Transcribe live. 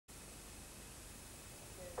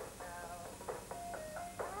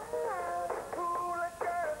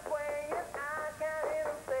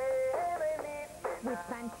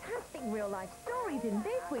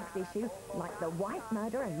issue, like the wife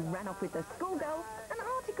murderer who ran off with the schoolgirl, and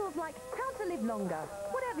articles like how to live longer.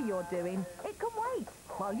 Whatever you're doing, it can wait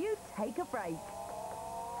while you take a break.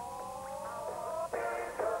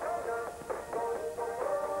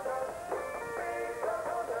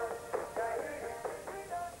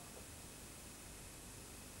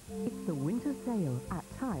 It's the winter sale at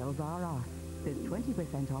Tiles R Us. There's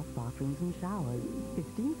 20% off bathrooms and showers,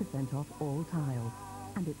 15% off all tiles.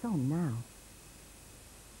 And it's on now.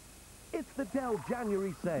 It's the Dell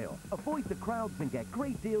January sale. Avoid the crowds and get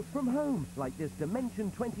great deals from home, like this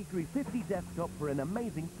Dimension 2350 desktop for an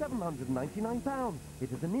amazing £799. It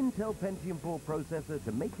has an Intel Pentium 4 processor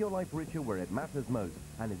to make your life richer where it matters most,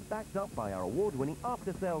 and is backed up by our award-winning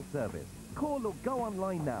after-sales service. Call or go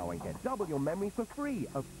online now and get double your memory for free,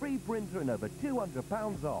 a free printer and over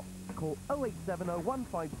 £200 off. Call 0870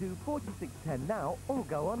 152 4610 now or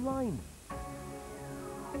go online.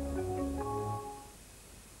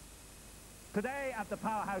 Today at the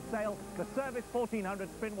Powerhouse sale, the Service 1400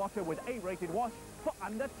 spin washer with A-rated wash for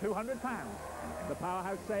under £200. The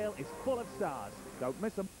Powerhouse sale is full of stars. Don't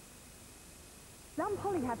miss them. Lunn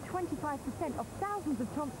Poly have 25% off thousands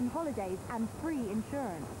of Thompson holidays and free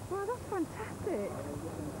insurance. Wow, that's fantastic.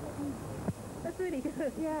 That's really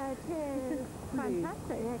good. Yeah, it is.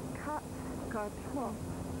 Fantastic. Yeah, cut. What?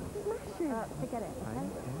 Smashing. Forget it.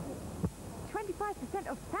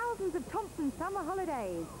 25% off thousands of Thompson summer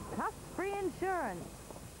holidays, plus free insurance.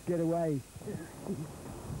 Get away.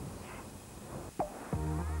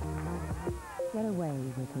 Get away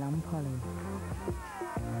with Lunn Poly.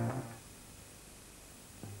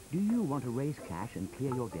 Do you want to raise cash and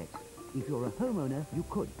clear your debts? If you're a homeowner, you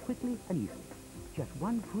could, quickly and easily. Just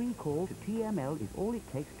one free call to TML is all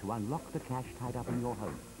it takes to unlock the cash tied up in your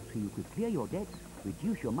home. So you could clear your debts,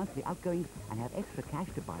 reduce your monthly outgoings, and have extra cash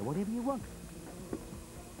to buy whatever you want.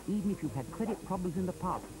 Even if you've had credit problems in the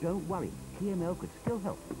past, don't worry. TML could still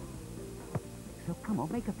help. So come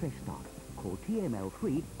on, make a fresh start. Call TML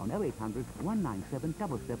free on 0800 197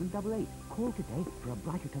 7788. Call today for a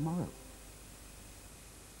brighter tomorrow.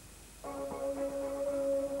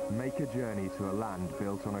 Make a journey to a land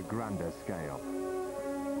built on a grander scale,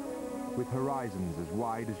 with horizons as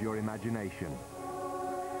wide as your imagination,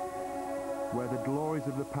 where the glories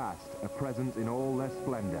of the past are present in all their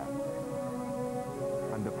splendor,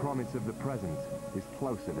 and the promise of the present is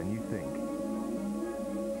closer than you think.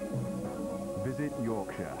 Visit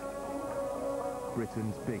Yorkshire,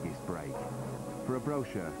 Britain's biggest break. For a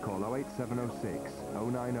brochure, call 08706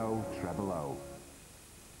 090 000.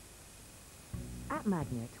 At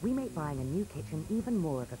Magnet, we make buying a new kitchen even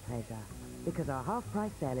more of a pleasure, because our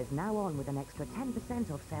half-price sale is now on with an extra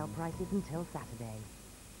 10% off sale prices until Saturday.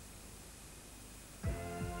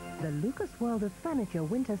 The Lucas World of Furniture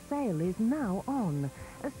winter sale is now on.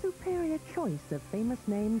 A superior choice of famous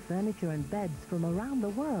name furniture and beds from around the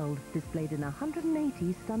world, displayed in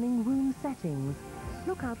 180 stunning room settings.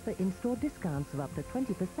 Look out for in-store discounts of up to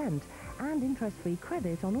 20% and interest-free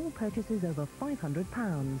credit on all purchases over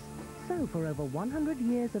 £500. So for over 100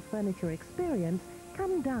 years of furniture experience,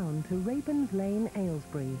 come down to Rabens Lane,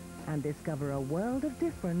 Aylesbury, and discover a world of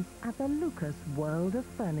difference at the Lucas World of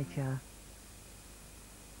Furniture.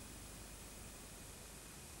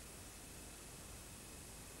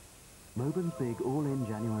 Moben's big all-in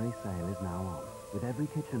January sale is now on, with every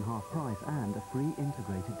kitchen half price and a free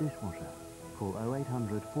integrated dishwasher. Call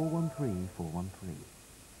 0800 413 413.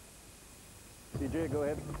 CJ, go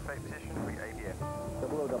ahead. Same position, read ABF.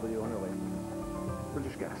 OW on our way.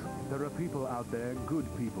 British Gas. There are people out there, good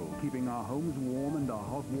people, keeping our homes warm and our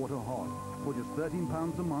hot water hot. For just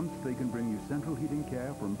 £13 a month, they can bring you central heating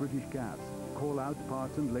care from British Gas. Call-out,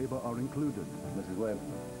 parts and labour are included. Mrs. Webb,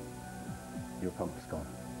 your pump is gone.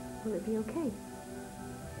 Will it be okay?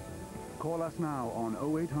 Call us now on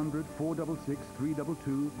 0800 466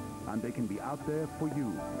 322 and they can be out there for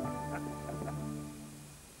you.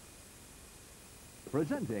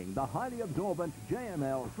 Presenting the highly absorbent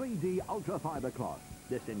JML 3D Ultra Fiber Cloth.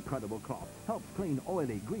 This incredible cloth helps clean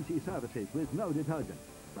oily, greasy surfaces with no detergent.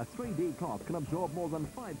 A 3D cloth can absorb more than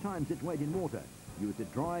 5 times its weight in water. Use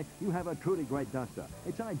it dry, you have a truly great duster.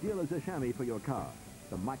 It's ideal as a chamois for your car.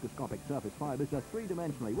 The microscopic surface fibers are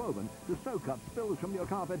three-dimensionally woven to soak up spills from your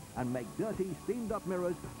carpet and make dirty, steamed-up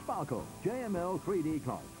mirrors sparkle. JML 3D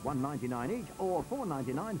cloth, $1.99 each or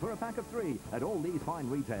 $4.99 for a pack of 3 at all these fine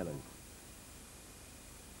retailers.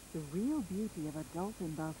 The real beauty of a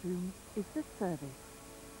Dolphin bathroom is the service.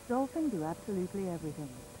 Dolphin do absolutely everything,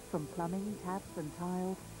 from plumbing, taps and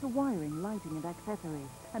tiles, to wiring, lighting and accessories.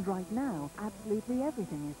 And right now, absolutely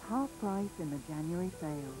everything is half price in the January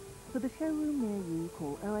sale. For the showroom near you,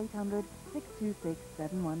 call 0800 626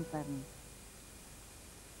 717.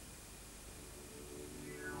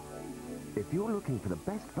 If you're looking for the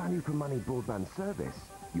best value for money broadband service,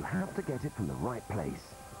 you have to get it from the right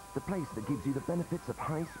place. The place that gives you the benefits of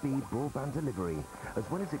high-speed broadband delivery, as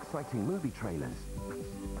well as exciting movie trailers,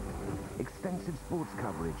 extensive sports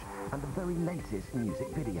coverage, and the very latest music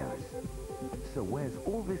videos. So where's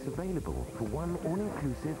all this available for one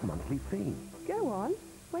all-inclusive monthly fee? Go on.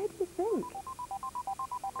 Where do you think?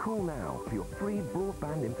 Call now for your free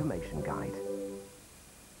broadband information guide.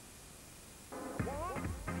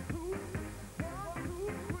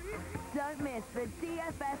 Don't miss the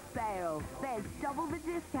DFS sale. There's double the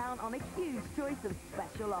discount on a huge choice of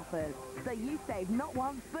special offers. So you save not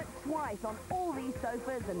once, but twice on all these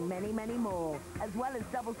sofas and many, many more. As well as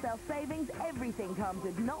double sale savings, everything comes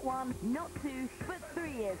with not one, not two, but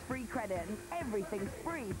 3 years free credit, and everything's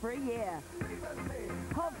free for a year.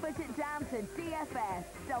 Hot foot it down to DFS.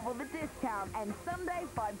 Double the discount, and Sunday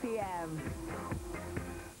 5 p.m.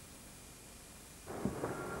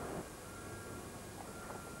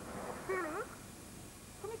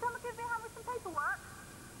 Can you come and give me a hand with some paperwork?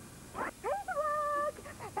 Paperwork!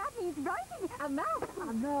 That means writing a mouth.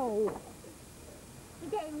 Oh, no. You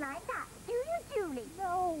don't like that, do you, Julie?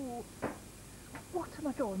 No. What am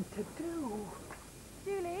I going to do?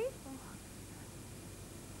 Julie?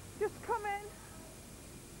 Just come in.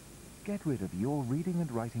 Get rid of your reading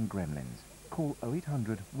and writing gremlins. Call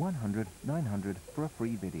 0800 100 900 for a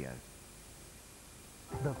free video.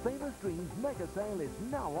 The famous Dreams mega sale is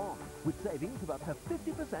now on, with savings of up to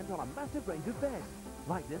 50% on a massive range of beds.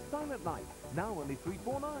 Like this Silent Night, now only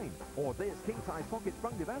 $349. Or this king-size pocket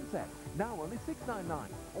sprung divan set, now only $699.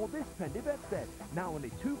 Or this trendy bedstead, now only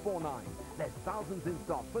 $249. There's thousands in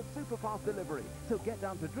stock for super fast delivery, so get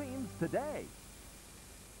down to Dreams today.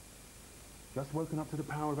 Just woken up to the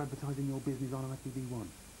power of advertising your business on ITV1,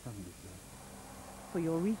 haven't you, sir? For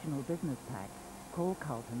your regional business pack, call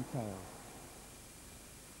Carlton Sales.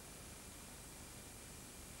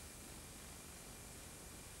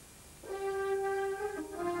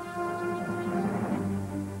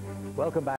 Welcome back.